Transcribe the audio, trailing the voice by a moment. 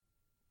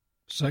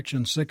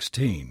Section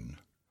 16.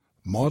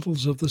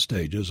 Models of the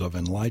Stages of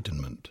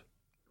Enlightenment.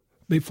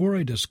 Before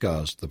I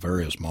discuss the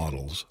various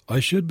models, I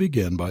should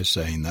begin by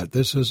saying that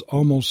this is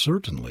almost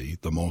certainly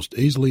the most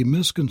easily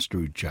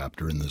misconstrued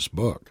chapter in this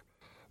book.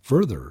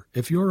 Further,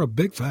 if you are a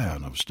big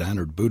fan of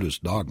standard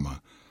Buddhist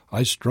dogma,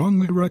 I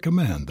strongly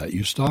recommend that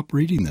you stop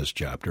reading this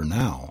chapter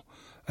now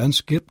and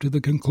skip to the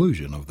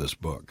conclusion of this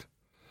book.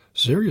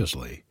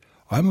 Seriously,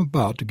 I'm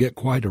about to get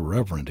quite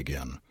irreverent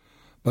again,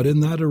 but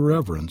in that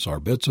irreverence are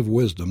bits of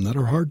wisdom that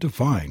are hard to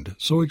find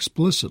so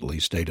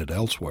explicitly stated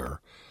elsewhere,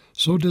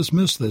 so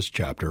dismiss this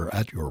chapter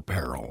at your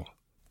peril.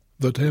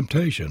 The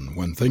temptation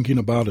when thinking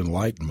about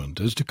enlightenment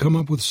is to come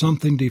up with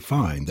something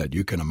defined that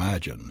you can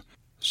imagine,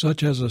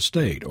 such as a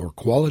state or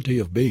quality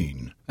of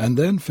being, and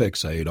then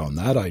fixate on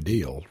that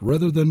ideal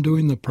rather than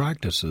doing the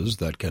practices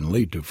that can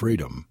lead to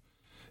freedom.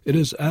 It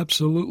is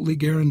absolutely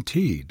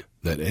guaranteed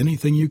that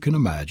anything you can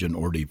imagine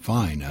or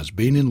define as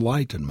being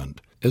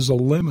enlightenment is a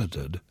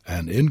limited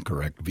and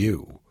incorrect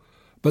view.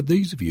 But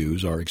these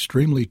views are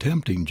extremely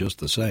tempting just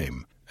the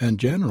same, and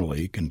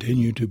generally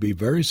continue to be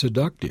very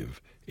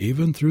seductive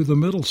even through the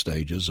middle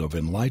stages of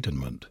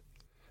enlightenment.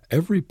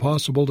 Every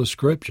possible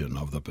description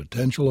of the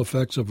potential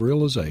effects of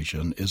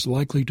realization is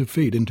likely to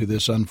feed into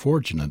this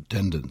unfortunate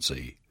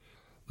tendency.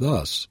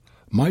 Thus,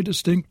 my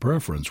distinct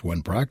preference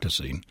when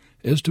practicing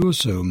is to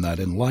assume that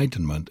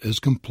enlightenment is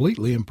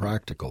completely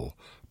impractical,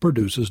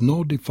 produces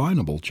no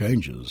definable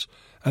changes,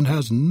 and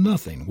has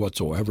nothing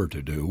whatsoever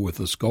to do with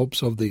the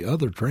scopes of the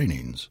other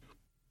trainings.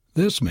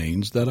 This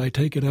means that I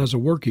take it as a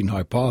working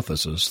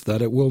hypothesis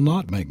that it will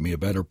not make me a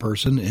better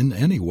person in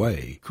any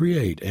way,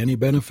 create any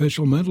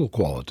beneficial mental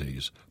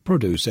qualities,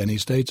 produce any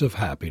states of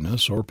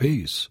happiness or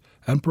peace,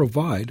 and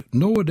provide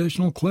no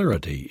additional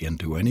clarity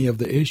into any of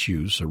the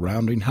issues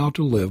surrounding how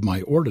to live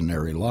my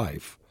ordinary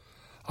life.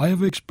 I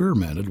have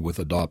experimented with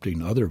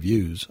adopting other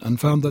views and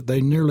found that they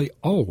nearly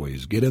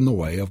always get in the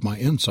way of my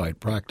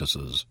insight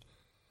practices.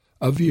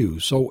 A view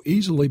so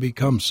easily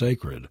becomes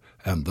sacred,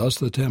 and thus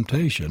the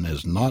temptation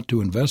is not to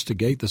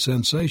investigate the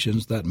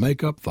sensations that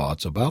make up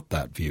thoughts about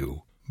that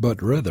view,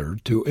 but rather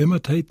to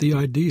imitate the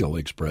ideal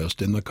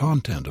expressed in the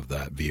content of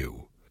that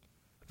view.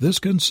 This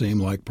can seem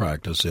like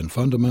practice in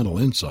fundamental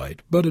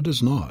insight, but it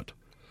is not.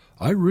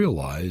 I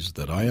realize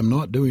that I am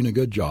not doing a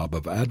good job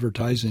of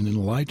advertising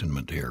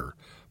enlightenment here,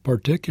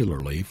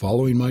 particularly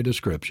following my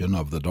description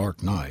of the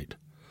dark night.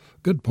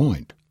 Good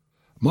point.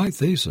 My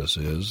thesis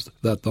is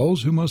that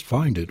those who must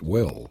find it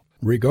will,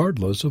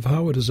 regardless of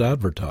how it is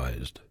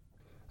advertised.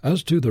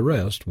 As to the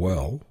rest,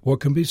 well,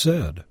 what can be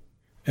said?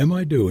 Am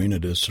I doing a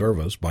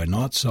disservice by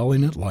not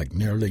selling it like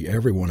nearly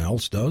everyone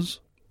else does?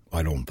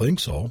 I don't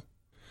think so.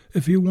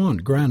 If you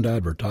want grand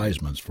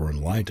advertisements for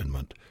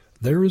enlightenment,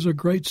 there is a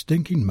great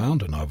stinking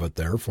mountain of it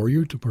there for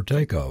you to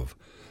partake of,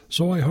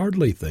 so I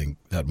hardly think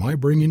that my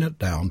bringing it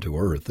down to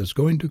earth is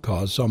going to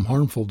cause some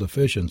harmful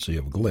deficiency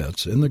of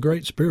glitz in the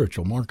great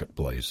spiritual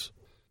marketplace.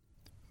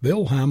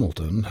 Bill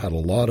Hamilton had a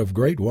lot of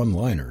great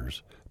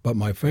one-liners, but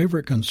my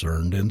favorite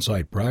concerned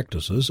insight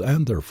practices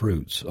and their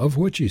fruits, of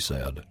which he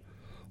said,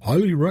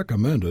 "Highly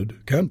recommended,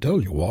 can't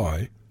tell you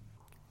why."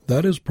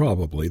 That is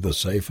probably the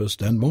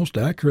safest and most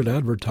accurate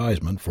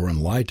advertisement for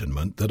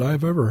enlightenment that I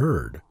have ever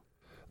heard.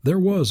 There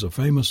was a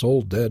famous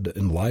old dead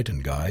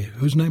enlightened guy,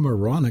 whose name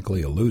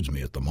ironically eludes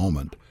me at the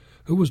moment,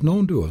 who was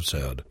known to have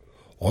said,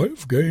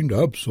 "I've gained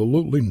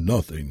absolutely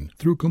nothing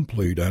through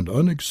complete and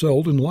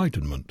unexcelled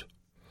enlightenment."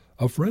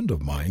 A friend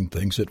of mine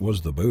thinks it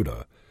was the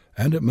Buddha,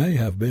 and it may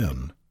have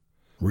been.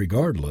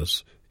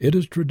 Regardless, it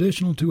is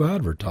traditional to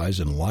advertise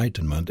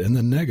enlightenment in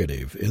the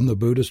negative in the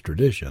Buddhist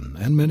tradition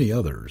and many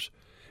others,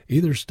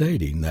 either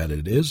stating that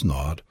it is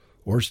not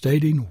or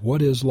stating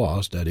what is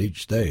lost at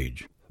each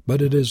stage.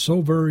 But it is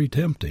so very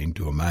tempting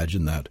to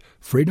imagine that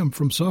freedom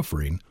from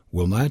suffering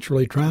will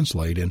naturally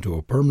translate into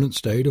a permanent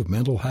state of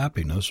mental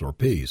happiness or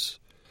peace,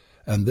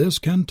 and this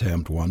can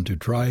tempt one to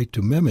try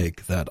to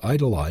mimic that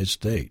idealized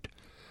state.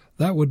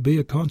 That would be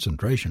a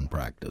concentration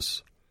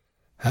practice.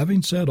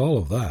 Having said all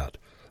of that,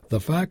 the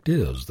fact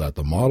is that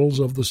the models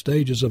of the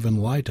stages of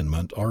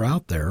enlightenment are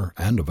out there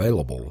and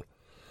available.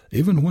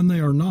 Even when they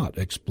are not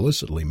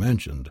explicitly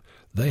mentioned,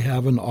 they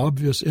have an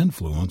obvious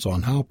influence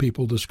on how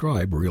people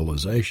describe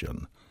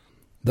realization.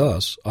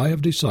 Thus, I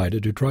have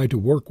decided to try to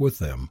work with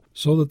them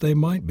so that they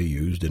might be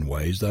used in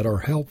ways that are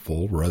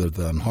helpful rather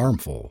than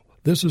harmful.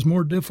 This is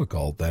more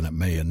difficult than it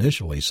may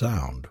initially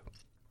sound.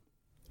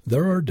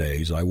 There are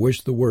days I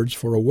wish the words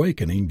for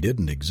awakening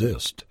didn't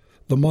exist,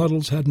 the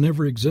models had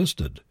never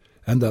existed,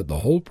 and that the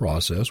whole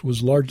process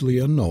was largely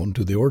unknown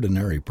to the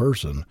ordinary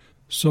person,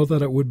 so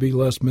that it would be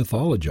less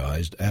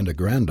mythologized and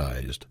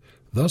aggrandized,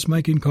 thus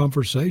making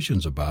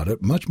conversations about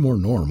it much more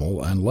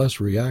normal and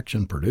less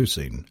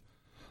reaction-producing.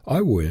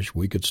 I wish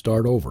we could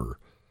start over,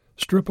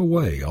 strip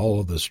away all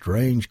of the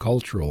strange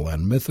cultural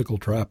and mythical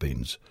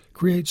trappings,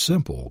 create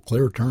simple,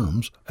 clear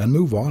terms, and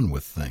move on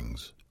with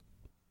things.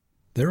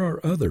 There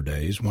are other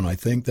days when I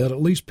think that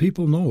at least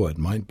people know it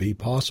might be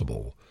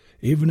possible,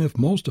 even if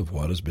most of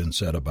what has been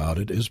said about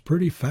it is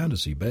pretty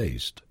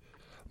fantasy-based.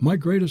 My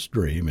greatest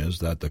dream is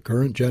that the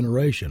current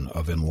generation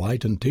of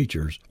enlightened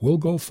teachers will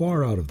go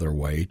far out of their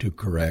way to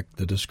correct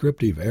the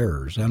descriptive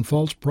errors and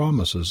false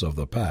promises of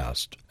the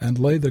past and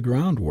lay the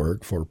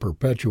groundwork for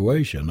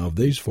perpetuation of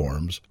these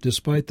forms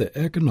despite the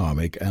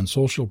economic and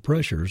social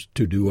pressures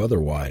to do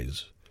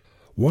otherwise.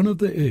 One of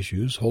the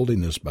issues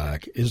holding this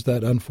back is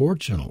that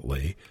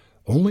unfortunately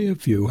only a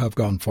few have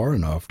gone far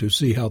enough to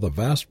see how the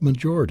vast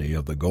majority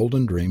of the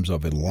golden dreams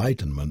of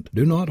enlightenment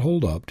do not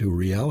hold up to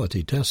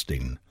reality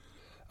testing.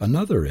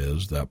 Another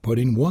is that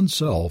putting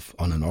oneself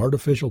on an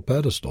artificial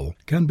pedestal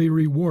can be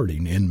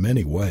rewarding in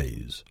many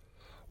ways.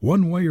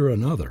 One way or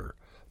another,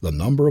 the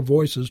number of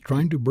voices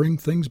trying to bring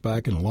things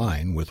back in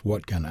line with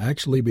what can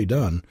actually be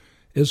done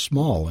is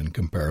small in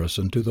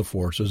comparison to the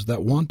forces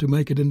that want to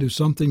make it into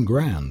something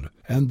grand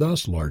and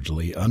thus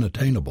largely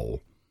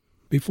unattainable.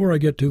 Before I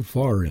get too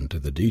far into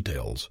the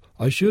details,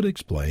 I should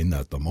explain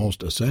that the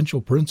most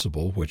essential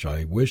principle which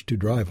I wish to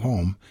drive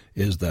home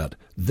is that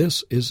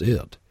this is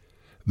it,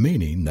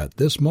 meaning that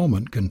this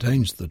moment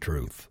contains the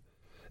truth.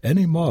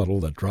 Any model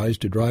that tries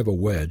to drive a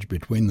wedge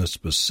between the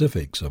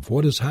specifics of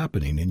what is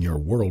happening in your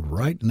world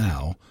right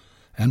now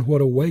and what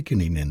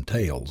awakening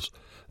entails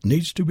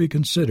needs to be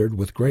considered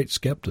with great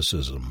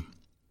skepticism.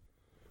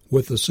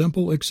 With the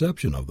simple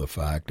exception of the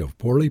fact of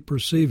poorly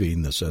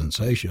perceiving the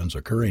sensations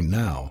occurring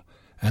now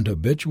and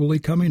habitually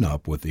coming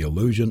up with the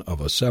illusion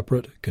of a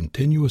separate,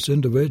 continuous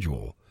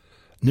individual,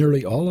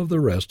 nearly all of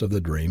the rest of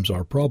the dreams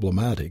are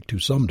problematic to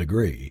some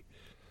degree.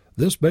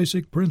 This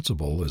basic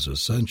principle is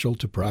essential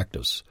to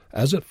practice,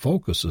 as it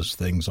focuses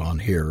things on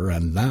here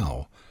and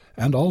now,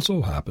 and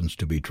also happens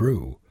to be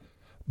true.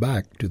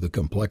 Back to the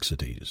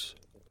complexities.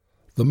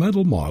 The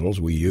mental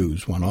models we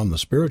use when on the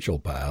spiritual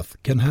path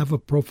can have a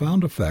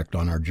profound effect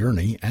on our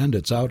journey and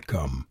its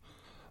outcome.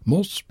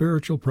 Most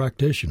spiritual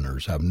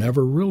practitioners have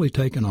never really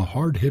taken a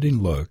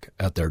hard-hitting look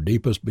at their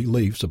deepest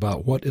beliefs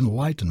about what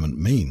enlightenment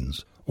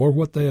means, or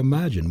what they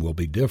imagine will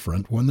be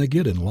different when they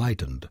get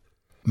enlightened.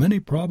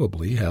 Many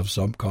probably have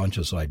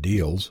subconscious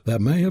ideals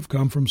that may have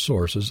come from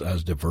sources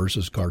as diverse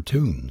as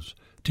cartoons,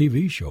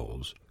 TV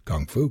shows,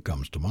 Kung Fu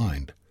comes to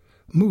mind,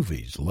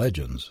 movies,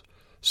 legends,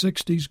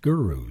 60s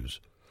gurus,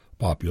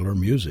 popular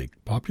music,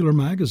 popular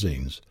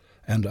magazines,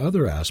 and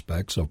other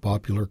aspects of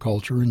popular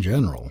culture in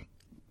general.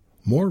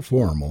 More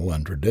formal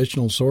and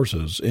traditional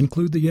sources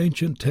include the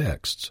ancient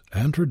texts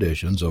and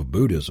traditions of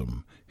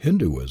Buddhism,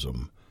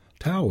 Hinduism,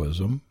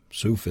 Taoism,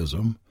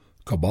 Sufism,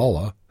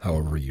 Kabbalah,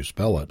 however you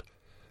spell it,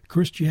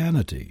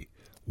 Christianity,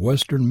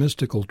 Western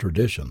mystical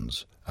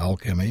traditions,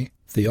 alchemy,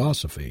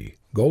 theosophy,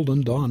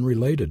 Golden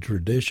Dawn-related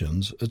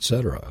traditions,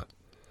 etc.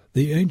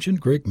 The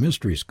ancient Greek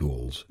mystery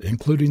schools,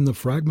 including the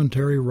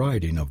fragmentary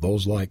writing of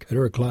those like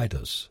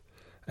Heraclitus,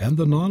 and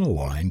the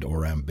non-aligned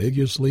or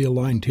ambiguously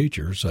aligned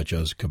teachers such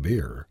as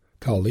Kabir,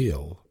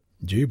 Khalil,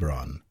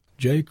 Gibran,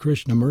 J.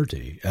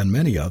 Krishnamurti, and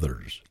many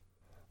others.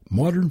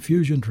 Modern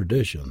fusion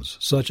traditions,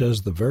 such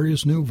as the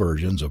various new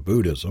versions of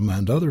Buddhism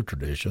and other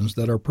traditions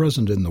that are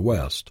present in the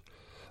West,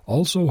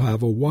 also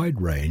have a wide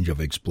range of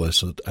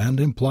explicit and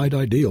implied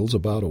ideals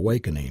about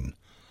awakening.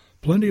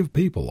 Plenty of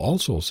people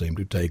also seem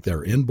to take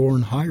their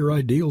inborn higher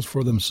ideals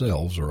for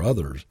themselves or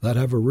others that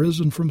have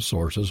arisen from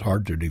sources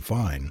hard to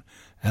define,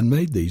 and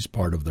made these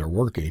part of their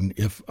working,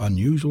 if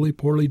unusually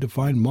poorly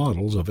defined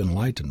models of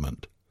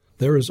enlightenment.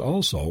 There is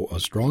also a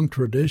strong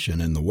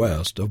tradition in the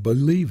West of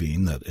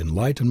believing that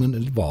enlightenment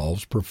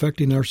involves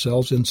perfecting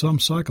ourselves in some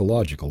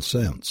psychological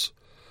sense,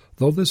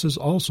 though this is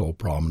also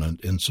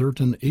prominent in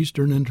certain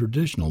Eastern and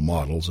traditional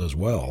models as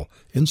well,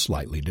 in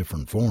slightly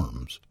different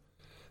forms.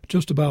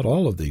 Just about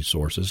all of these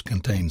sources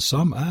contain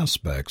some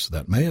aspects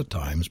that may at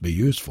times be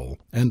useful,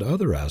 and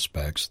other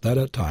aspects that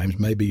at times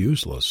may be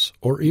useless,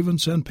 or even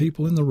send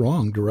people in the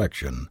wrong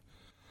direction.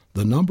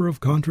 The number of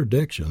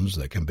contradictions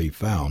that can be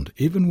found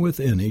even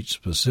within each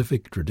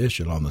specific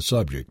tradition on the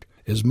subject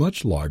is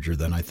much larger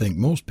than I think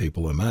most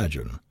people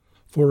imagine.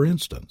 For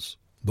instance,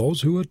 those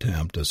who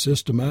attempt a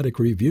systematic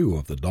review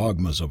of the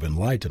dogmas of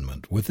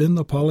enlightenment within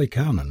the Pali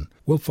Canon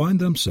will find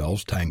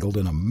themselves tangled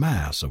in a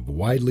mass of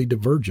widely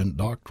divergent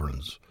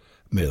doctrines,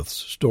 myths,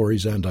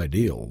 stories, and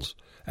ideals,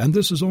 and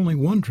this is only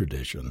one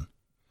tradition.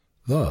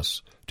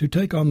 Thus, to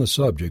take on the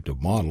subject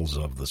of models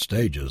of the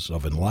stages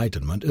of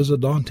enlightenment is a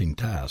daunting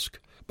task,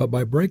 but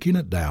by breaking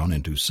it down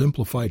into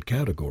simplified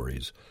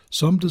categories,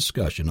 some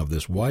discussion of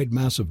this wide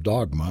mass of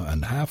dogma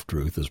and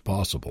half-truth is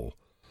possible.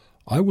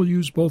 I will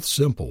use both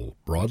simple,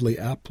 broadly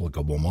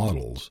applicable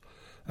models,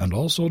 and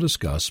also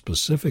discuss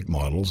specific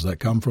models that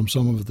come from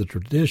some of the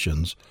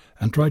traditions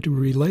and try to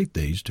relate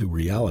these to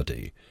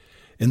reality.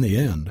 In the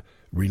end,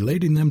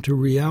 relating them to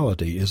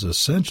reality is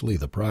essentially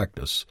the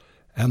practice,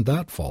 and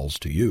that falls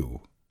to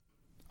you.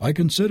 I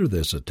consider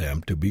this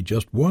attempt to be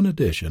just one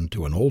addition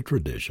to an old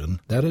tradition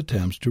that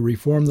attempts to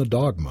reform the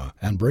dogma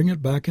and bring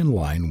it back in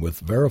line with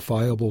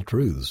verifiable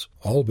truths,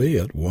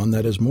 albeit one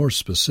that is more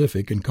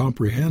specific and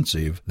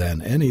comprehensive than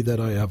any that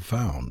I have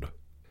found.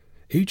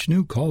 Each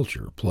new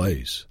culture,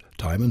 place,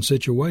 time, and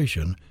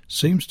situation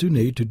seems to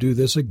need to do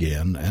this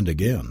again and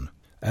again,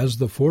 as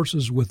the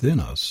forces within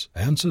us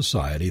and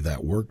society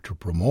that work to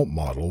promote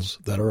models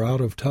that are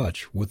out of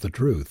touch with the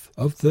truth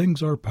of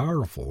things are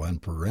powerful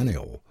and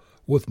perennial,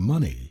 with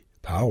money,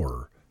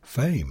 power,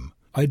 fame,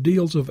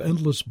 ideals of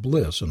endless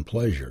bliss and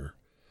pleasure,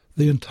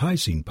 the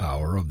enticing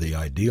power of the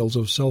ideals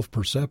of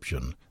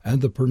self-perception,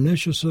 and the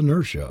pernicious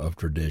inertia of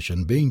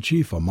tradition being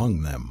chief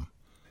among them.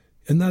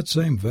 In that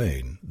same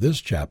vein,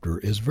 this chapter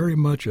is very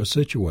much a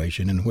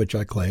situation in which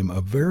I claim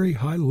a very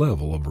high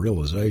level of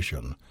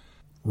realization,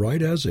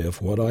 write as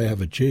if what I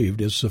have achieved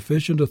is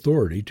sufficient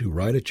authority to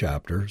write a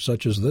chapter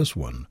such as this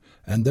one,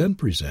 and then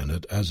present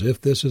it as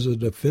if this is a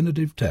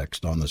definitive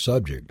text on the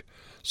subject,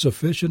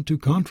 sufficient to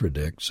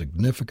contradict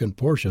significant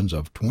portions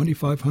of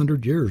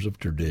 2,500 years of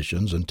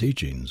traditions and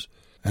teachings,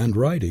 and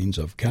writings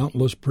of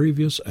countless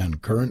previous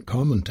and current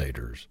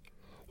commentators.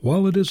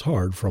 While it is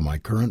hard from my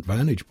current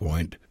vantage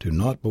point to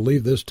not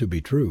believe this to be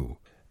true,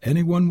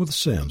 anyone with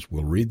sense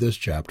will read this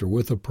chapter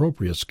with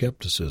appropriate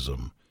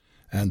skepticism,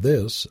 and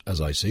this, as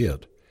I see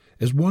it,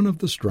 is one of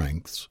the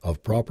strengths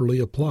of properly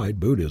applied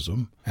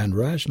Buddhism and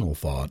rational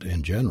thought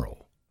in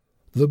general.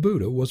 The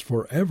Buddha was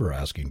forever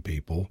asking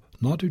people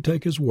not to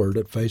take his word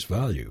at face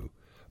value,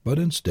 but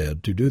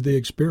instead to do the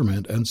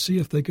experiment and see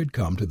if they could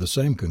come to the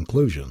same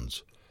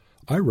conclusions.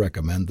 I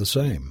recommend the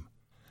same.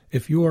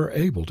 If you are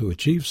able to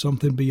achieve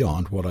something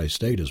beyond what I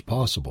state is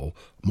possible,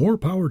 more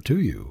power to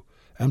you,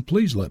 and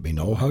please let me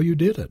know how you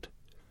did it.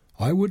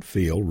 I would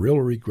feel real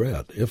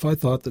regret if I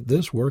thought that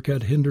this work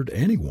had hindered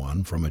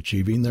anyone from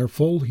achieving their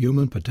full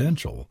human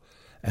potential,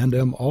 and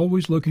am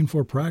always looking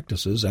for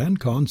practices and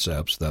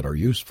concepts that are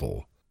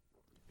useful.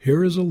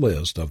 Here is a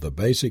list of the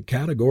basic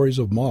categories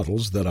of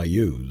models that I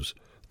use,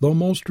 though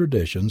most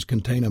traditions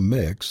contain a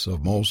mix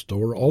of most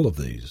or all of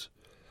these.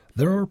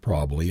 There are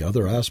probably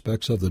other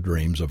aspects of the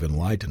dreams of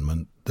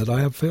enlightenment that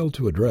I have failed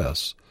to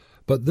address,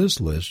 but this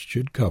list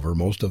should cover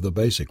most of the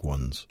basic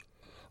ones.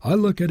 I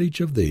look at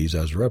each of these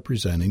as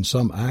representing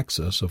some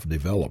axis of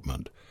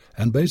development,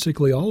 and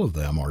basically all of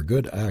them are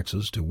good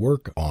axes to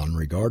work on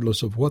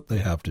regardless of what they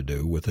have to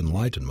do with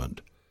enlightenment.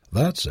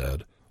 That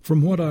said,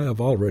 from what I have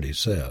already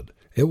said,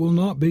 it will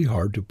not be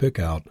hard to pick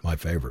out my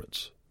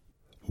favorites.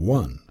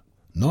 1.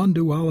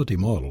 Non-duality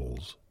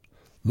models.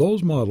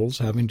 Those models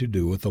having to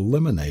do with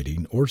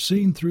eliminating or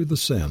seeing through the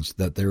sense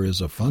that there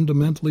is a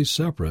fundamentally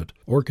separate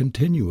or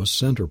continuous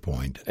center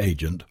point,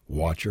 agent,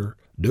 watcher,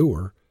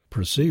 doer,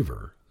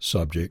 perceiver,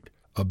 subject,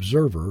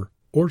 observer,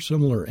 or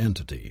similar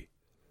entity.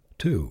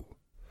 2.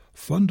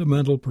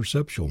 Fundamental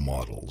perceptual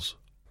models.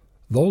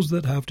 Those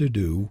that have to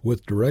do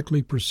with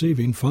directly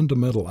perceiving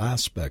fundamental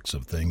aspects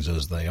of things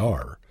as they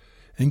are,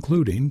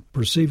 including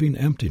perceiving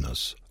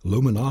emptiness,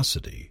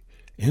 luminosity,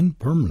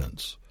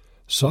 impermanence,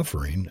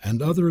 suffering,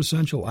 and other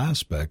essential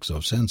aspects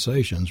of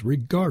sensations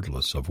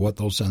regardless of what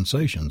those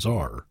sensations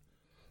are.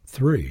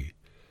 3.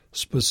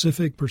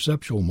 Specific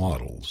perceptual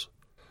models.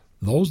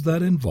 Those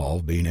that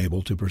involve being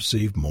able to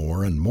perceive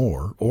more and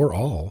more, or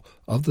all,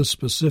 of the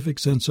specific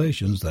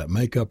sensations that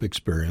make up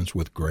experience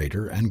with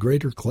greater and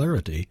greater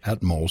clarity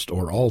at most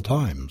or all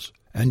times,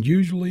 and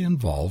usually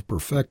involve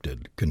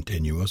perfected,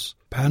 continuous,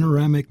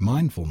 panoramic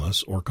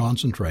mindfulness or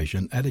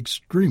concentration at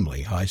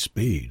extremely high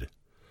speed.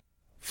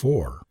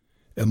 4.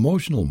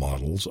 Emotional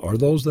models are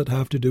those that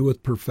have to do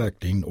with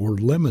perfecting or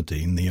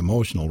limiting the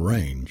emotional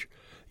range,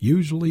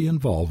 usually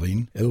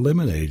involving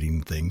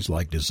eliminating things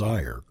like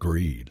desire,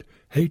 greed,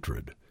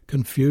 hatred,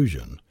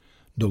 confusion,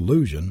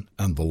 delusion,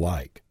 and the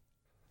like.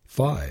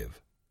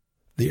 5.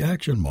 The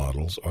action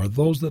models are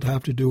those that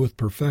have to do with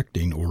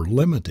perfecting or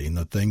limiting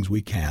the things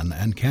we can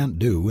and can't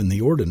do in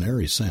the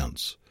ordinary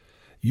sense,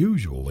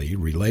 usually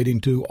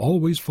relating to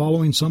always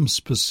following some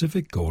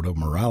specific code of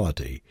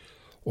morality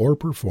or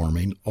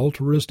performing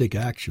altruistic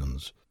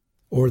actions,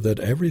 or that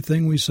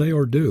everything we say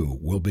or do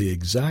will be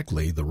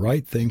exactly the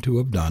right thing to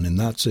have done in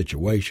that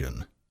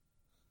situation.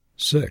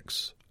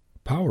 6.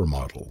 Power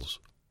models.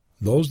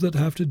 Those that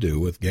have to do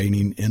with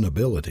gaining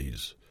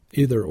inabilities,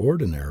 either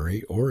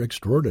ordinary or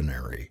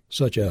extraordinary,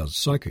 such as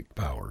psychic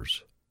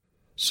powers.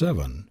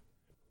 7.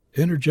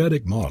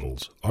 Energetic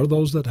models are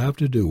those that have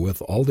to do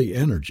with all the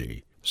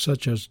energy,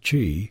 such as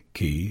chi,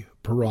 ki,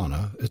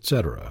 prana,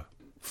 etc.,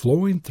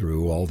 flowing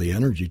through all the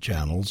energy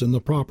channels in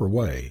the proper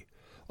way,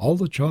 all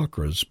the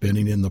chakras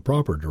spinning in the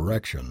proper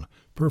direction,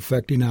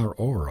 perfecting our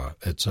aura,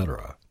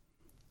 etc.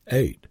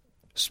 8.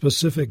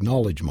 Specific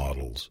knowledge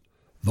models.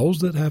 Those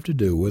that have to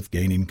do with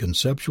gaining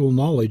conceptual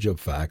knowledge of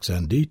facts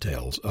and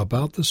details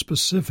about the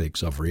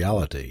specifics of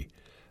reality,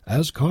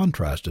 as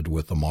contrasted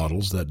with the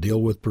models that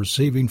deal with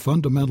perceiving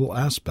fundamental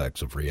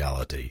aspects of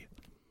reality.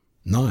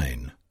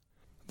 9.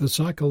 The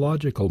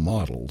psychological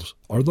models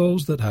are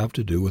those that have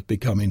to do with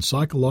becoming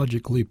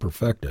psychologically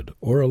perfected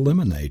or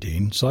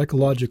eliminating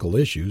psychological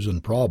issues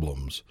and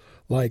problems,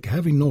 like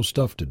having no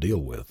stuff to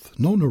deal with,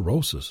 no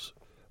neurosis,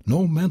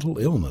 no mental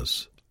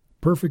illness,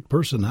 perfect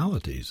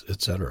personalities,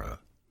 etc.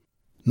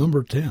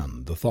 Number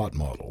 10, the thought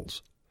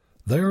models.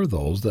 They are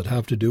those that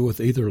have to do with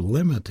either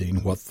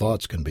limiting what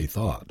thoughts can be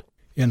thought,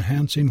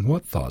 enhancing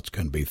what thoughts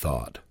can be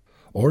thought,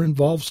 or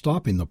involve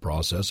stopping the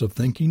process of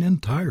thinking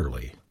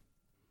entirely.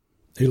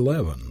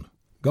 11.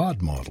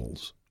 God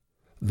models.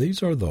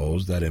 These are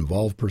those that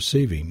involve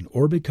perceiving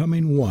or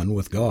becoming one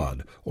with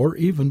God, or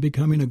even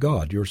becoming a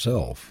God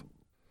yourself.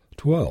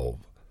 12.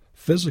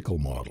 Physical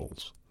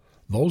models.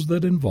 Those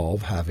that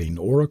involve having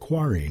or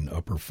acquiring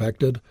a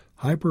perfected,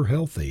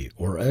 hyper-healthy,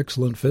 or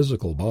excellent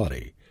physical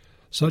body,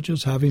 such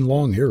as having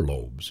long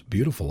earlobes,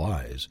 beautiful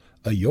eyes,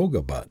 a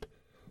yoga butt,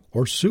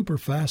 or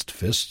super-fast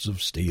fists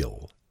of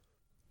steel.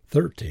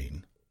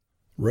 13.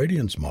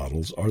 Radiance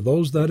models are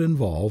those that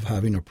involve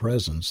having a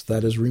presence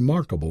that is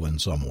remarkable in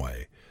some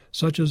way,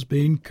 such as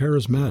being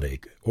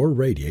charismatic or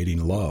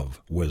radiating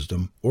love,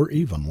 wisdom, or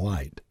even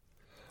light.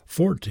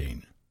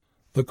 14.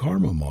 The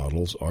karma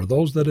models are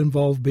those that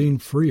involve being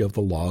free of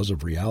the laws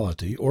of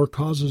reality or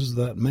causes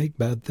that make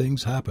bad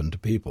things happen to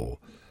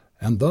people,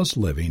 and thus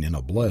living in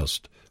a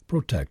blessed,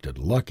 protected,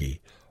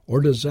 lucky,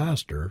 or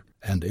disaster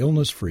and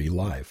illness-free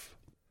life.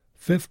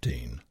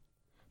 15.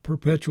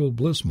 Perpetual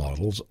bliss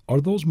models are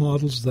those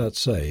models that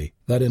say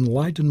that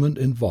enlightenment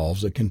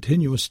involves a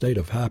continuous state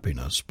of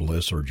happiness,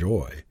 bliss, or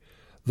joy,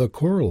 the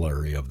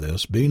corollary of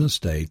this being a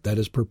state that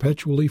is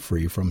perpetually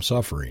free from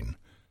suffering.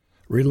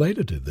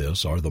 Related to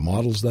this are the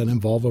models that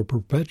involve a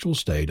perpetual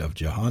state of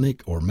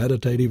jhanic or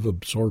meditative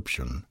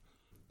absorption.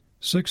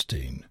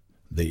 16.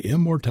 The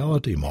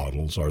immortality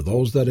models are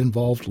those that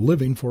involve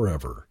living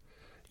forever,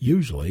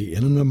 usually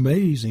in an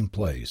amazing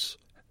place,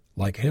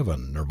 like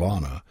heaven,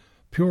 nirvana,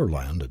 Pure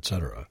Land,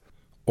 etc.,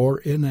 or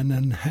in an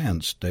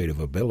enhanced state of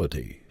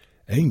ability,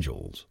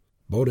 angels,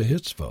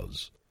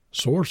 bodhisattvas,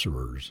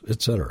 sorcerers,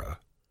 etc.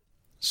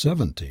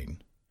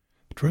 17.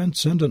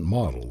 Transcendent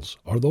models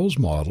are those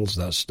models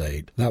that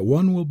state that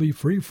one will be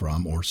free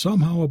from or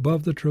somehow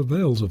above the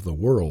travails of the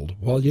world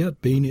while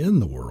yet being in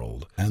the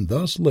world, and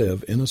thus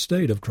live in a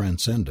state of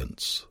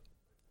transcendence.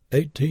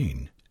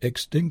 18.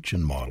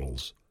 Extinction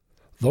models.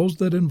 Those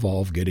that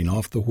involve getting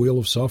off the wheel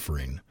of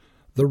suffering,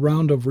 the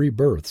round of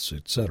rebirths,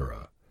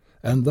 etc.,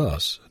 and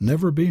thus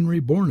never being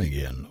reborn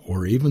again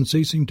or even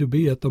ceasing to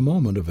be at the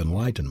moment of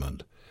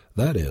enlightenment,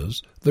 that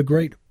is, the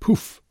great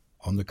poof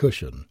on the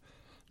cushion,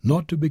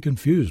 not to be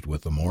confused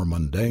with the more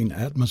mundane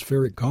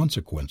atmospheric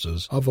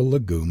consequences of a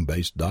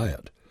legume-based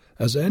diet,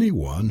 as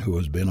anyone who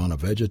has been on a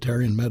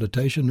vegetarian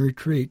meditation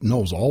retreat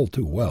knows all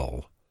too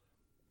well.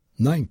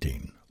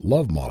 19.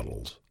 Love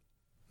models.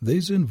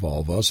 These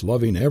involve us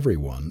loving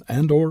everyone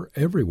and or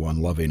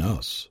everyone loving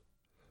us.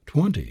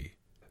 20.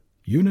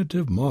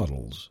 Unitive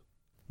models.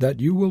 That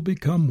you will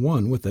become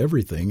one with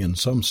everything in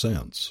some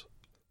sense.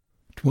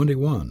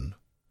 21.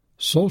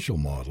 Social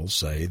models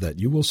say that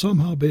you will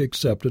somehow be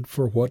accepted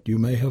for what you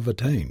may have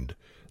attained,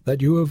 that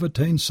you have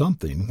attained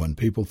something when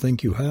people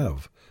think you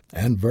have,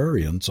 and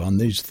variants on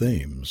these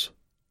themes.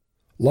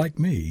 Like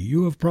me,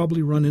 you have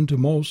probably run into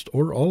most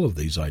or all of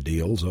these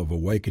ideals of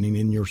awakening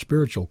in your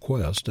spiritual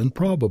quest and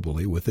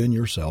probably within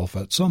yourself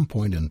at some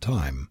point in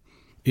time,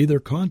 either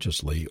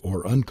consciously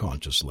or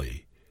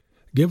unconsciously.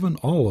 Given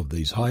all of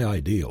these high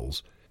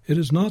ideals, it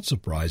is not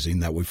surprising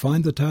that we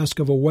find the task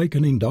of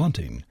awakening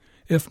daunting,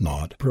 if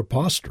not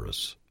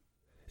preposterous.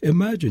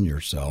 Imagine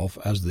yourself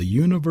as the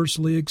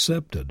universally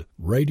accepted,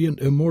 radiant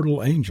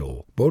immortal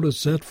angel,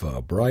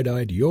 bodhisattva,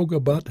 bright-eyed yoga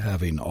butt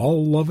having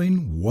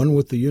all-loving, one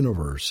with the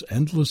universe,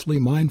 endlessly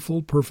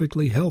mindful,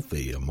 perfectly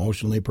healthy,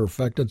 emotionally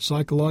perfected,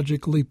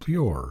 psychologically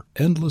pure,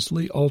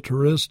 endlessly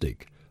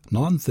altruistic,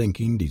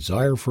 non-thinking,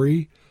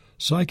 desire-free,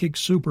 psychic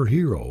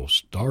superhero,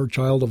 star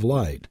child of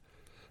light.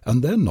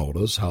 And then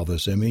notice how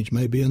this image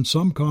may be in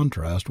some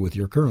contrast with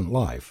your current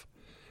life.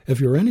 If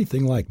you're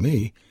anything like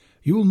me,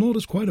 you will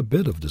notice quite a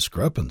bit of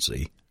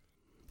discrepancy.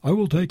 I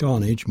will take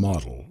on each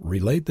model,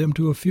 relate them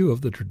to a few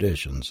of the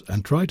traditions,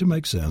 and try to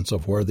make sense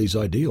of where these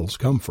ideals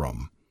come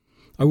from.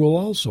 I will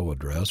also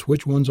address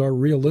which ones are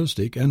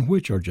realistic and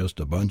which are just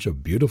a bunch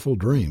of beautiful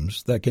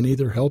dreams that can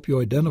either help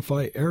you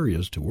identify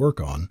areas to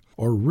work on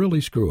or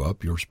really screw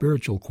up your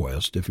spiritual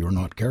quest if you're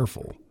not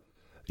careful.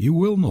 You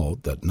will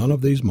note that none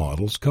of these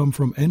models come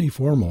from any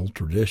formal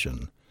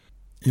tradition.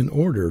 In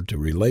order to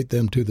relate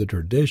them to the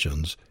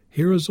traditions,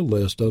 here is a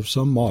list of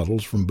some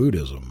models from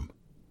Buddhism.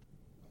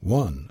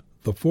 1.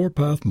 The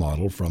four-path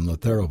model from the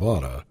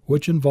Theravada,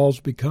 which involves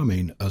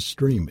becoming a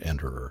stream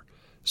enterer,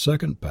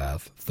 second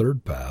path,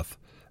 third path,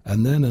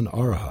 and then an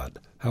arhat,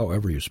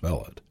 however you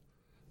spell it.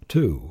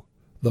 2.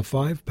 The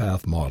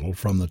five-path model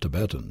from the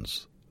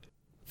Tibetans.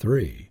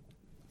 3.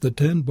 The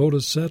 10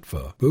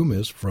 Bodhisattva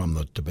Bhumis from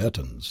the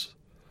Tibetans.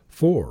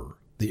 4.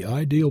 The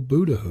ideal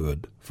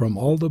Buddhahood from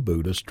all the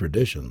Buddhist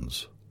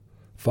traditions.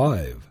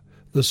 5.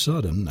 The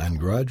sudden and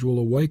gradual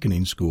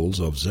awakening schools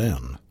of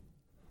Zen.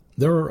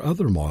 There are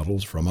other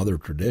models from other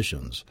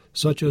traditions,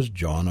 such as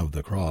John of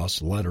the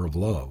Cross, Ladder of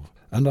Love,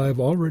 and I have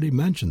already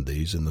mentioned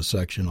these in the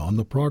section on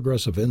the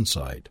progress of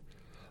insight.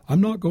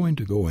 I'm not going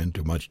to go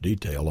into much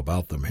detail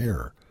about them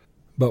here,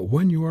 but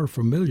when you are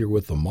familiar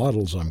with the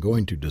models I'm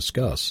going to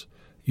discuss,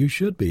 you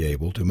should be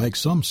able to make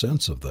some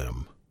sense of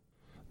them.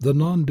 The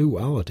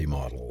non-duality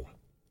model.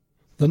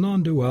 The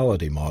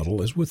non-duality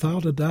model is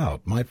without a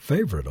doubt my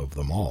favorite of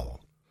them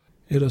all.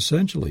 It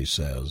essentially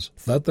says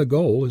that the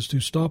goal is to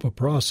stop a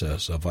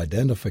process of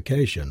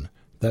identification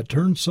that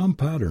turns some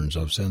patterns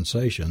of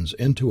sensations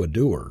into a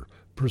doer,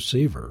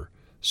 perceiver,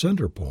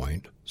 center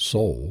point,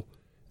 soul,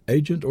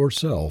 agent or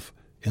self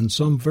in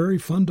some very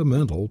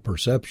fundamental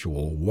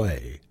perceptual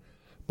way.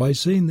 By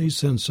seeing these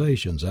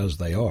sensations as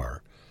they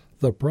are,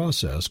 the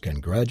process can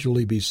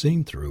gradually be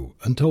seen through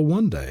until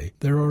one day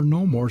there are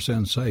no more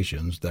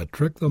sensations that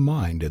trick the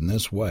mind in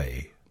this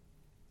way.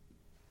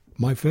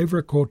 My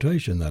favorite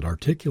quotation that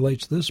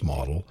articulates this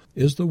model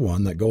is the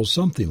one that goes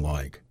something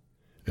like,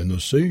 "In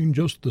the seeing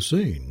just the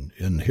seen,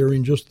 in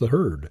hearing just the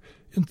heard,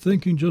 in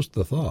thinking just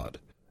the thought,"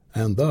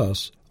 and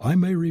thus I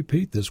may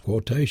repeat this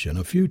quotation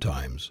a few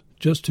times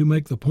just to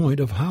make the point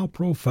of how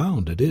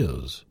profound it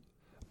is.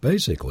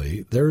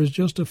 Basically, there is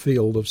just a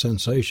field of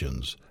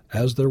sensations,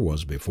 as there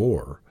was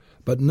before,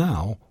 but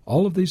now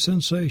all of these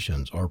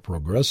sensations are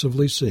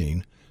progressively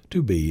seen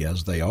to be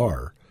as they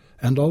are,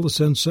 and all the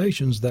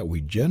sensations that we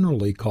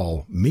generally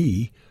call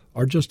me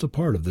are just a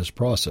part of this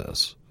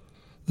process.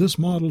 This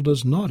model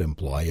does not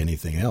imply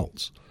anything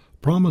else,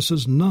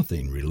 promises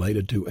nothing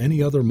related to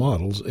any other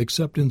models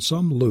except in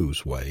some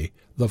loose way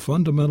the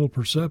fundamental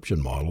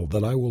perception model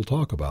that I will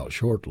talk about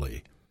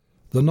shortly.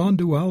 The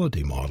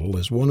non-duality model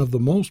is one of the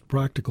most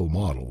practical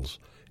models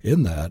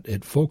in that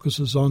it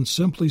focuses on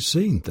simply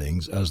seeing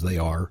things as they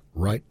are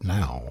right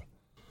now.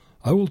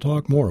 I will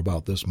talk more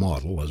about this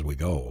model as we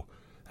go,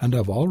 and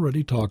have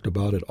already talked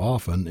about it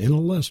often in a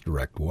less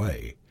direct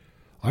way.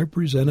 I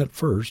present it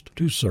first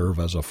to serve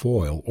as a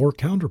foil or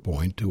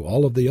counterpoint to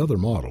all of the other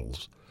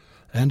models,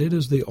 and it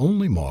is the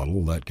only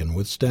model that can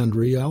withstand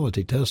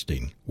reality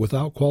testing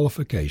without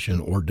qualification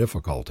or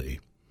difficulty.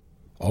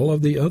 All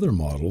of the other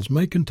models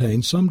may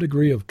contain some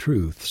degree of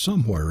truth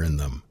somewhere in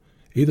them,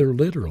 either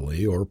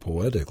literally or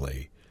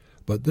poetically,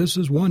 but this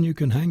is one you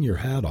can hang your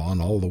hat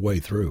on all the way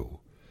through.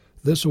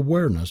 This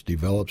awareness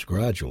develops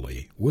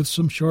gradually, with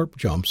some sharp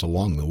jumps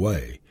along the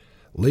way,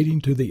 leading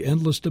to the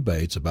endless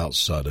debates about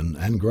sudden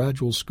and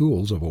gradual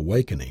schools of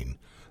awakening,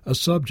 a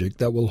subject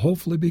that will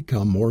hopefully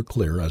become more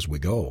clear as we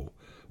go,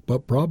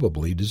 but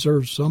probably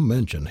deserves some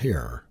mention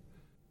here.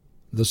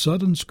 The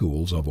sudden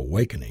schools of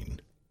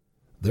awakening.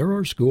 There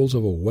are schools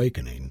of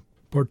awakening,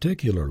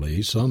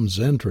 particularly some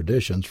Zen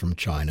traditions from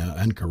China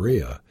and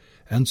Korea,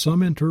 and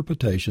some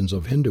interpretations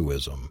of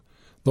Hinduism,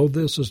 though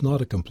this is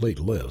not a complete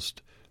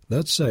list,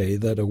 that say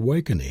that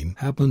awakening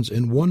happens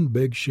in one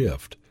big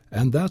shift,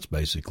 and that's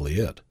basically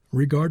it,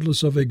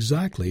 regardless of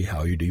exactly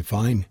how you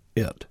define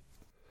it.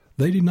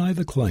 They deny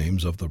the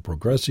claims of the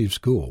progressive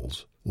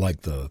schools,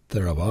 like the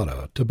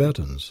Theravada,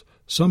 Tibetans,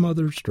 some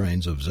other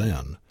strains of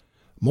Zen,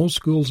 most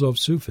schools of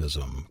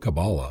Sufism,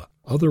 Kabbalah,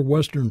 other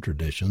Western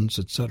traditions,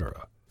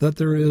 etc., that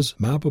there is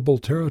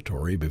mappable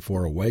territory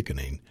before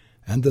awakening,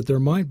 and that there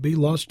might be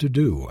lots to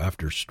do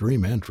after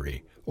stream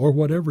entry, or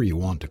whatever you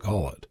want to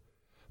call it.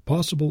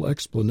 Possible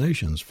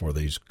explanations for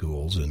these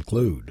schools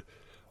include: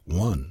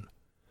 1.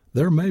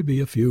 There may be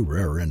a few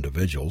rare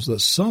individuals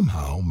that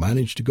somehow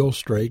manage to go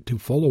straight to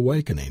full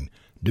awakening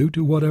due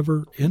to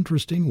whatever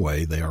interesting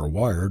way they are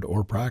wired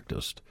or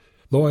practiced,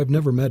 though I've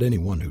never met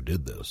anyone who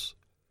did this.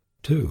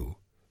 2.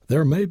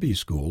 There may be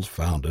schools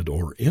founded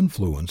or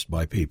influenced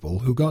by people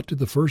who got to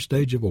the first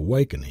stage of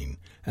awakening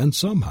and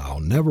somehow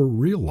never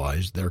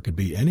realized there could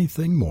be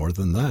anything more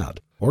than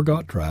that, or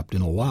got trapped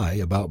in a lie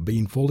about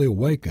being fully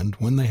awakened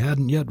when they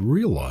hadn't yet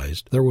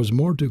realized there was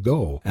more to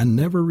go and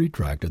never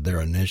retracted their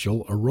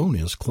initial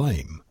erroneous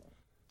claim.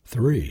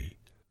 3.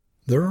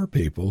 There are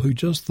people who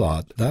just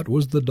thought that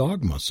was the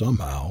dogma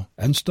somehow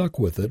and stuck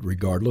with it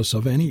regardless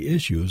of any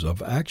issues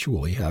of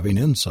actually having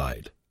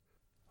insight.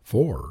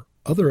 4.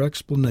 Other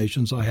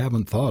explanations I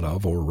haven't thought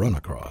of or run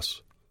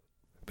across.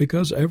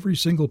 Because every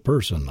single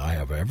person I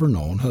have ever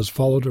known has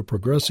followed a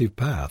progressive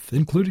path,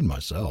 including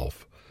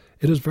myself,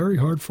 it is very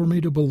hard for me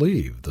to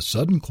believe the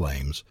sudden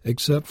claims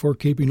except for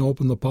keeping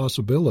open the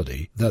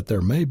possibility that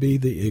there may be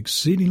the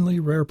exceedingly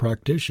rare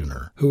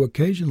practitioner who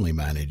occasionally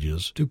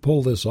manages to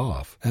pull this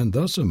off and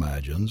thus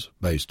imagines,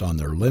 based on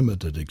their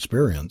limited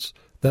experience,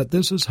 that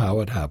this is how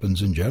it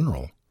happens in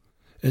general.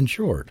 In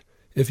short,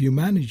 if you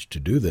manage to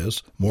do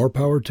this, more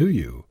power to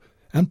you,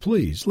 and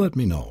please let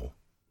me know.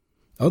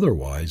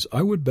 Otherwise,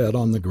 I would bet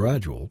on the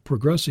gradual,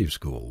 progressive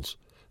schools,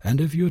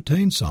 and if you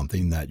attain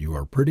something that you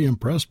are pretty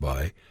impressed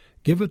by,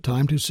 give it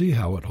time to see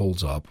how it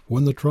holds up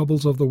when the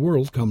troubles of the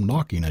world come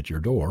knocking at your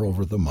door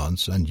over the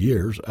months and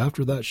years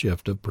after that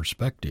shift of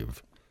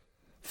perspective.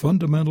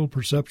 Fundamental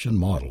perception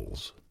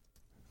models.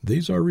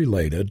 These are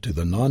related to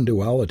the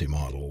non-duality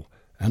model,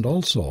 and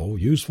also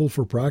useful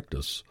for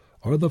practice,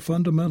 are the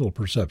fundamental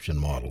perception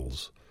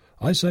models.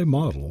 I say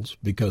models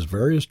because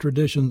various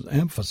traditions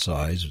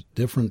emphasize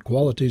different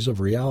qualities of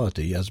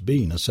reality as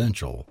being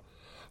essential.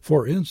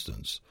 For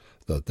instance,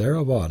 the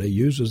Theravada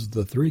uses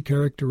the 3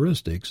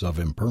 characteristics of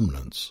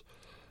impermanence,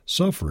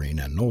 suffering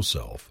and no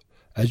self,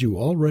 as you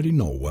already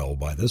know well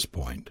by this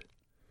point.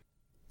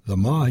 The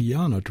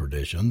Mahayana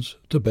traditions,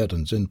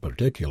 Tibetans in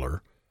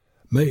particular,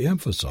 may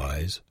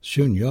emphasize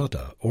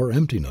shunyata or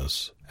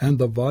emptiness, and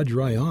the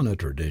Vajrayana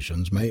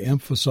traditions may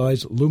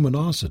emphasize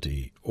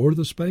luminosity or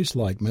the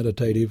space-like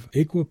meditative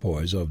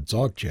equipoise of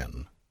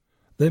Dzogchen.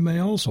 They may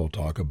also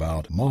talk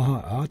about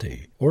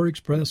Maha'ati or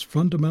express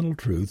fundamental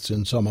truths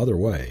in some other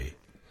way.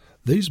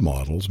 These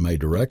models may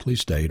directly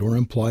state or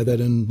imply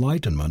that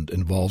enlightenment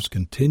involves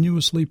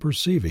continuously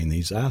perceiving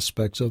these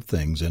aspects of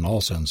things in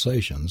all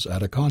sensations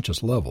at a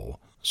conscious level,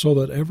 so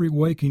that every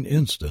waking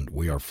instant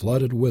we are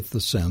flooded with the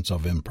sense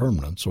of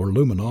impermanence or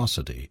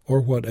luminosity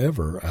or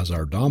whatever as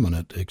our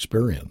dominant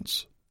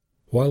experience.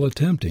 While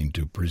attempting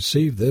to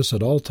perceive this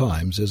at all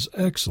times is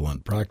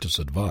excellent practice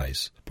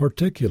advice,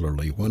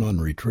 particularly when on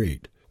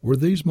retreat. Were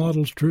these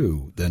models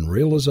true, then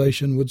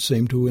realization would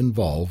seem to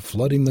involve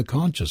flooding the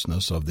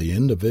consciousness of the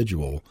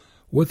individual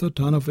with a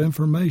ton of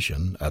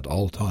information at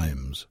all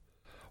times.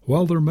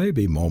 While there may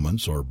be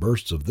moments or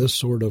bursts of this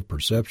sort of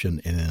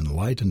perception in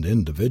enlightened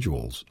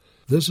individuals,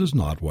 this is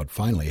not what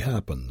finally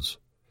happens.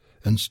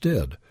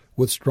 Instead,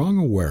 with strong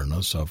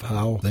awareness of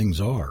how things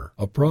are,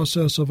 a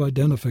process of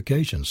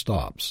identification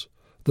stops.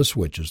 The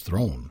switch is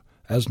thrown,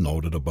 as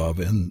noted above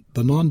in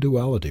the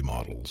non-duality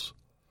models.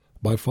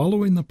 By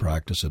following the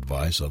practice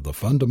advice of the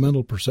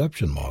fundamental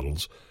perception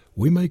models,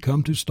 we may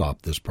come to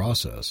stop this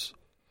process.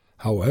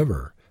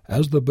 However,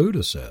 as the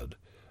Buddha said,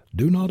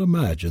 do not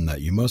imagine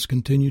that you must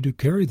continue to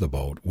carry the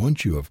boat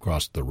once you have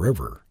crossed the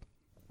river.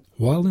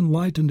 While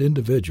enlightened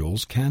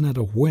individuals can at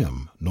a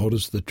whim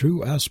notice the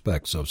true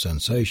aspects of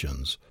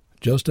sensations,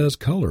 just as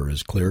color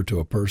is clear to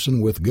a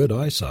person with good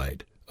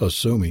eyesight,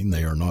 assuming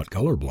they are not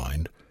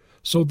colorblind,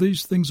 so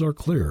these things are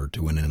clear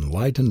to an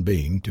enlightened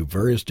being to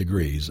various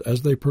degrees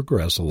as they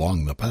progress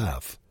along the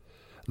path.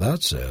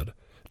 That said,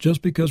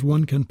 just because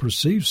one can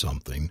perceive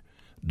something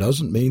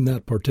doesn't mean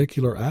that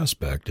particular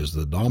aspect is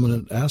the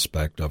dominant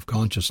aspect of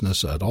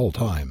consciousness at all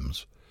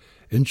times.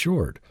 In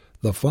short,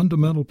 the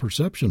fundamental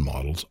perception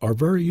models are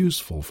very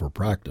useful for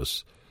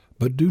practice,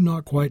 but do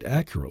not quite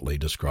accurately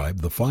describe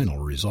the final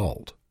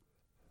result.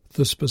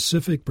 The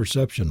specific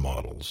perception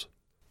models.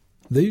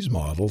 These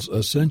models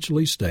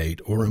essentially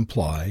state or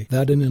imply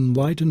that an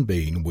enlightened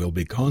being will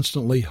be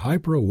constantly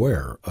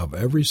hyper-aware of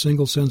every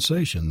single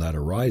sensation that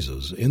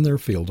arises in their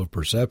field of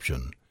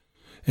perception,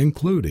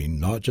 including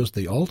not just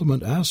the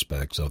ultimate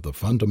aspects of the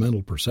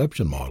fundamental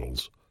perception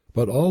models,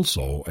 but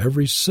also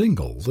every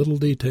single little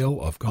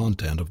detail of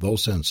content of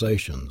those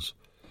sensations,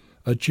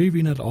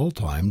 achieving at all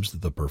times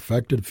the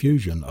perfected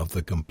fusion of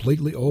the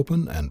completely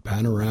open and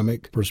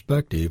panoramic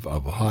perspective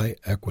of high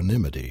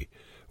equanimity,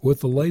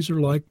 with the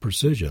laser-like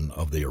precision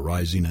of the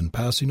arising and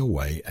passing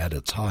away at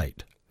its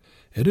height.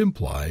 It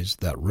implies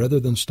that rather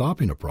than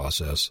stopping a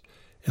process,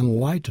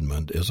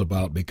 enlightenment is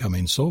about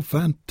becoming so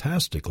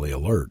fantastically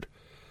alert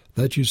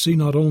that you see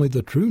not only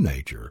the true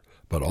nature,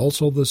 but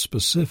also the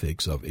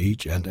specifics of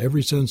each and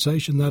every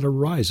sensation that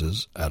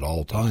arises at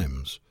all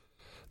times.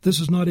 This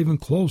is not even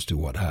close to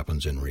what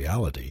happens in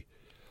reality.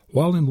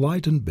 While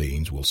enlightened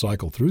beings will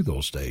cycle through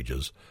those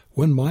stages,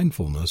 when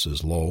mindfulness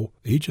is low,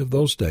 each of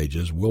those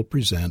stages will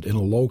present in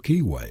a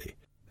low-key way,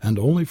 and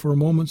only for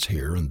moments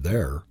here and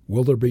there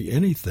will there be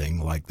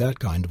anything like that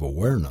kind of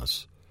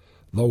awareness.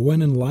 Though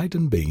when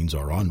enlightened beings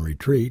are on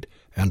retreat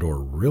and are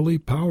really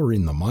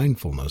powering the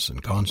mindfulness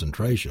and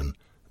concentration,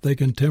 they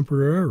can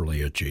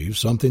temporarily achieve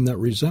something that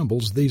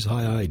resembles these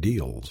high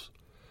ideals.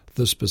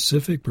 The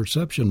specific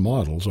perception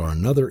models are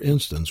another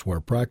instance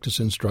where practice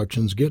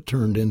instructions get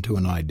turned into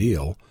an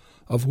ideal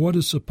of what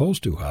is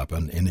supposed to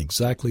happen in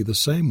exactly the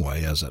same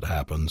way as it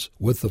happens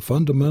with the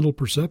fundamental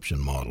perception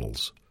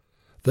models.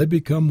 They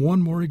become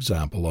one more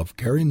example of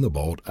carrying the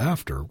boat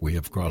after we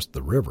have crossed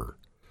the river.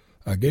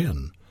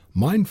 Again,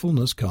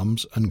 mindfulness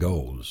comes and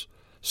goes.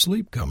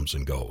 Sleep comes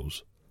and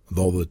goes.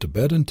 Though the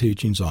Tibetan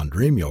teachings on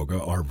dream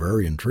yoga are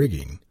very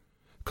intriguing,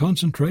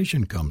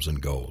 concentration comes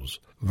and goes.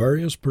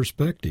 Various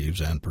perspectives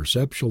and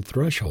perceptual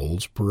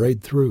thresholds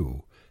parade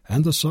through,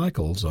 and the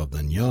cycles of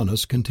the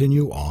jnanas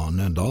continue on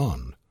and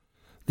on.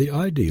 The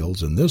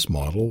ideals in this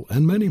model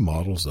and many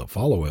models that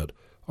follow it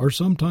are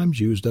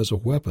sometimes used as a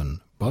weapon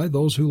by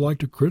those who like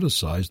to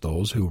criticize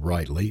those who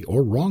rightly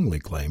or wrongly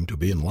claim to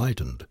be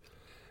enlightened.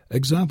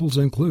 Examples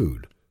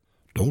include,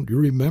 "Don't you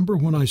remember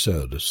when I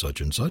said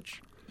such and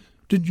such?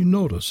 Did you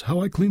notice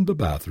how I cleaned the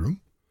bathroom?"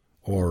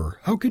 Or,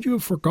 "How could you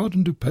have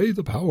forgotten to pay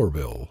the power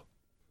bill?"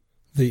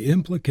 The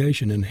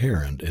implication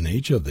inherent in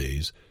each of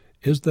these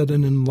is that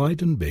an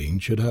enlightened being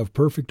should have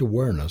perfect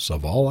awareness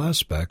of all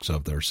aspects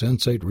of their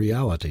sensate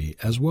reality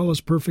as well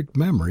as perfect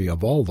memory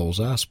of all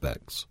those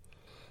aspects.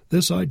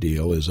 This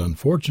ideal is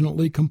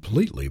unfortunately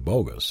completely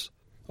bogus.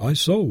 I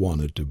so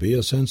wanted to be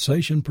a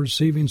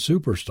sensation-perceiving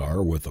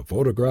superstar with a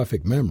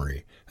photographic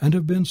memory and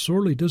have been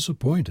sorely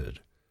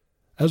disappointed.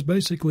 As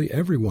basically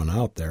everyone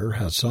out there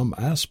has some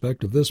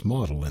aspect of this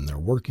model in their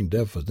working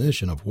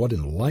definition of what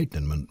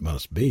enlightenment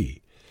must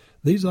be,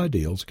 these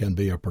ideals can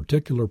be a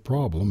particular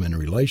problem in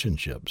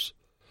relationships,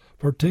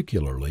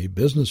 particularly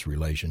business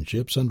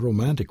relationships and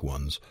romantic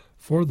ones,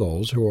 for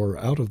those who are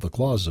out of the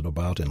closet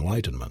about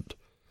enlightenment.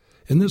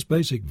 In this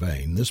basic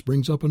vein, this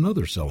brings up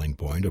another selling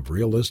point of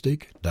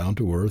realistic,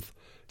 down-to-earth,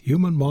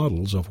 human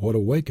models of what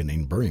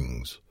awakening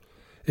brings.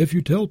 If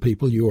you tell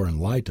people you are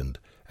enlightened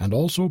and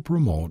also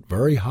promote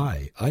very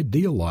high,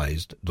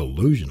 idealized,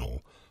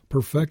 delusional,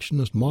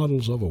 perfectionist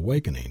models of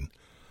awakening,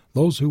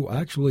 those who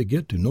actually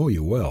get to know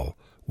you well,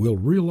 will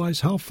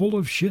realize how full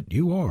of shit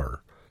you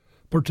are,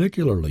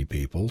 particularly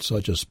people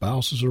such as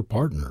spouses or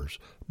partners,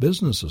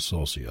 business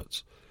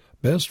associates,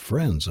 best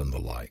friends, and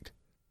the like.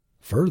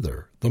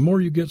 Further, the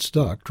more you get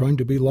stuck trying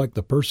to be like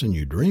the person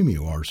you dream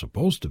you are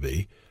supposed to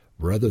be,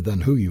 rather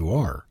than who you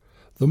are,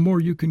 the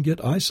more you can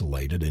get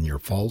isolated in your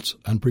false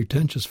and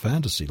pretentious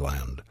fantasy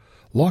land,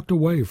 locked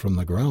away from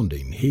the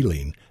grounding,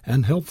 healing,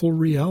 and helpful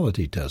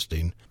reality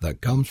testing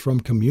that comes from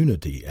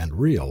community and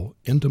real,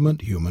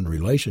 intimate human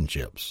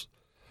relationships.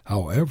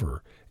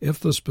 However, if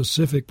the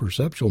specific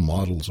perceptual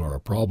models are a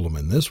problem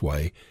in this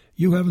way,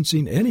 you haven't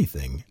seen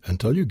anything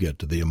until you get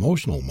to the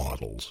emotional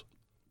models.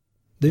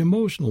 The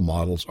emotional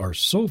models are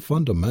so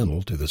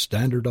fundamental to the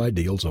standard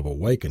ideals of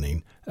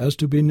awakening as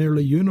to be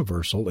nearly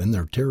universal in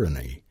their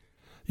tyranny.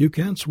 You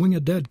can't swing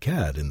a dead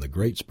cat in the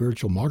great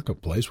spiritual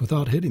marketplace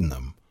without hitting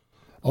them.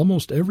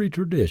 Almost every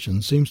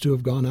tradition seems to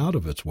have gone out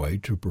of its way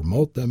to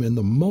promote them in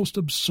the most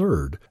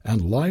absurd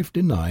and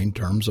life-denying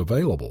terms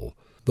available,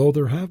 though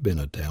there have been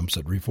attempts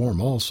at reform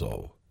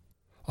also.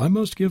 I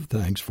must give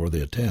thanks for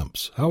the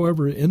attempts,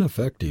 however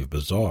ineffective,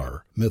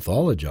 bizarre,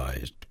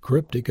 mythologized,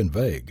 cryptic, and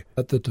vague,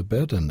 that the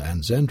Tibetan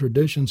and Zen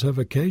traditions have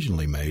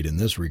occasionally made in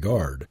this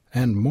regard,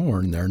 and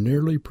mourn their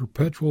nearly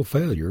perpetual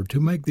failure to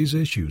make these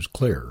issues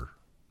clear.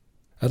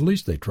 At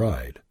least they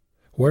tried,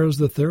 whereas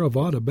the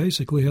Theravada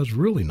basically has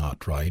really not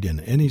tried in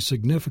any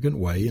significant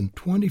way in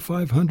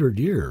 2,500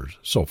 years,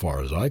 so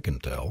far as I can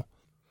tell.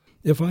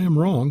 If I am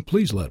wrong,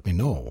 please let me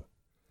know.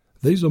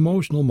 These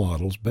emotional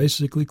models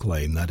basically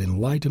claim that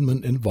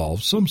enlightenment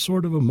involves some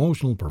sort of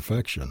emotional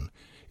perfection,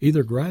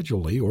 either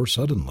gradually or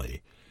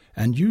suddenly,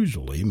 and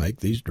usually make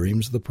these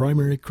dreams the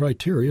primary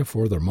criteria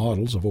for their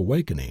models of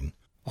awakening,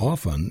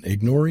 often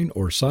ignoring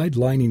or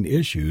sidelining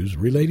issues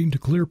relating to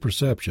clear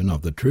perception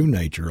of the true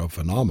nature of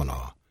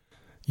phenomena.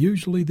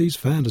 Usually these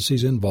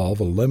fantasies involve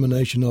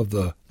elimination of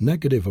the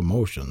negative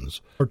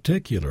emotions,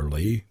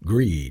 particularly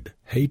greed,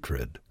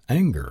 hatred,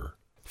 anger,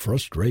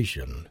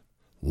 frustration,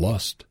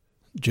 lust,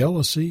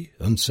 jealousy,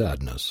 and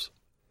sadness.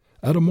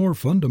 At a more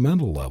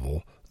fundamental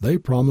level, they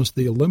promise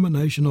the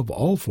elimination of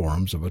all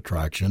forms of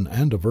attraction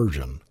and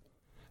aversion.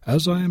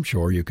 As I am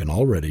sure you can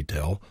already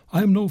tell,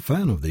 I am no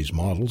fan of these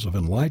models of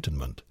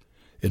enlightenment.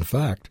 In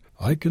fact,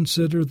 I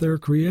consider their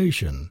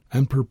creation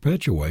and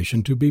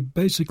perpetuation to be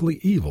basically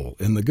evil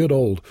in the good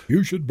old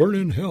 "you should burn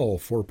in hell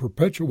for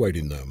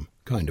perpetuating them"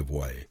 kind of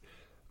way.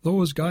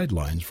 Though as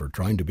guidelines for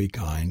trying to be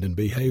kind and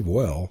behave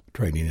well,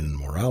 training in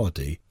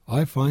morality,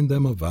 I find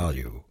them of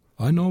value.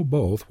 I know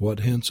both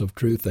what hints of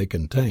truth they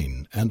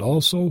contain and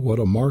also what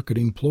a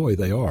marketing ploy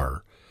they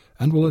are,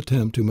 and will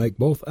attempt to make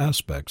both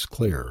aspects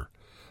clear.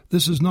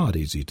 This is not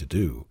easy to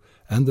do,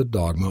 and the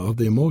dogma of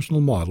the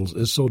emotional models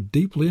is so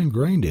deeply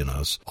ingrained in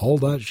us, all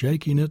that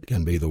shaking it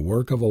can be the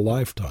work of a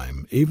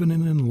lifetime, even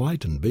in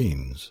enlightened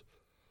beings.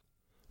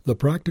 The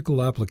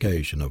practical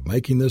application of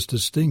making this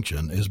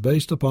distinction is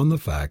based upon the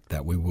fact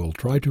that we will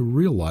try to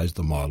realize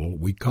the model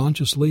we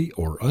consciously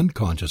or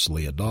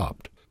unconsciously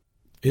adopt.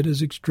 It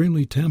is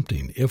extremely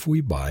tempting, if we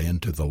buy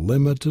into the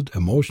limited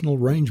emotional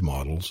range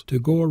models, to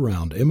go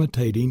around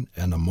imitating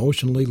an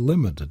emotionally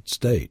limited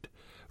state,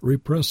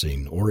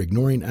 repressing or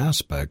ignoring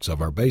aspects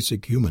of our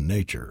basic human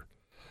nature.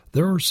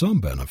 There are some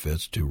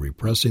benefits to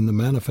repressing the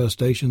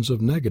manifestations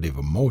of negative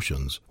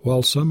emotions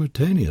while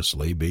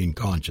simultaneously being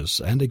conscious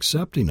and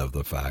accepting of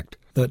the fact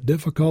that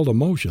difficult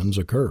emotions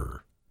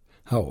occur.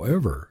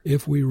 However,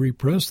 if we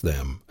repress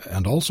them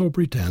and also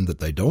pretend that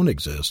they don't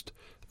exist,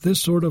 this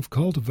sort of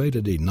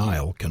cultivated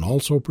denial can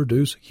also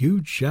produce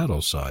huge shadow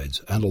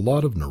sides and a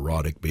lot of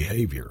neurotic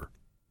behavior.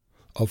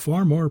 A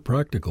far more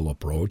practical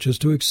approach is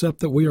to accept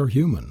that we are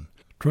human,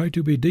 try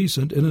to be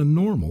decent in a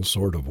normal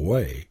sort of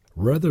way,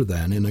 rather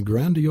than in a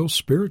grandiose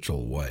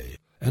spiritual way,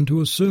 and to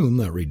assume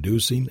that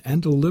reducing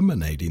and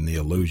eliminating the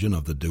illusion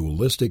of the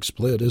dualistic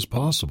split is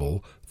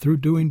possible through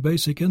doing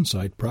basic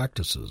insight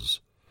practices.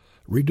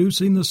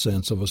 Reducing the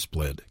sense of a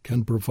split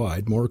can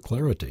provide more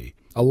clarity,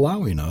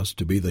 allowing us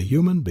to be the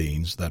human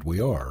beings that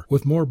we are,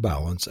 with more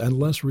balance and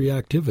less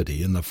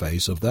reactivity in the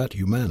face of that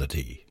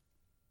humanity.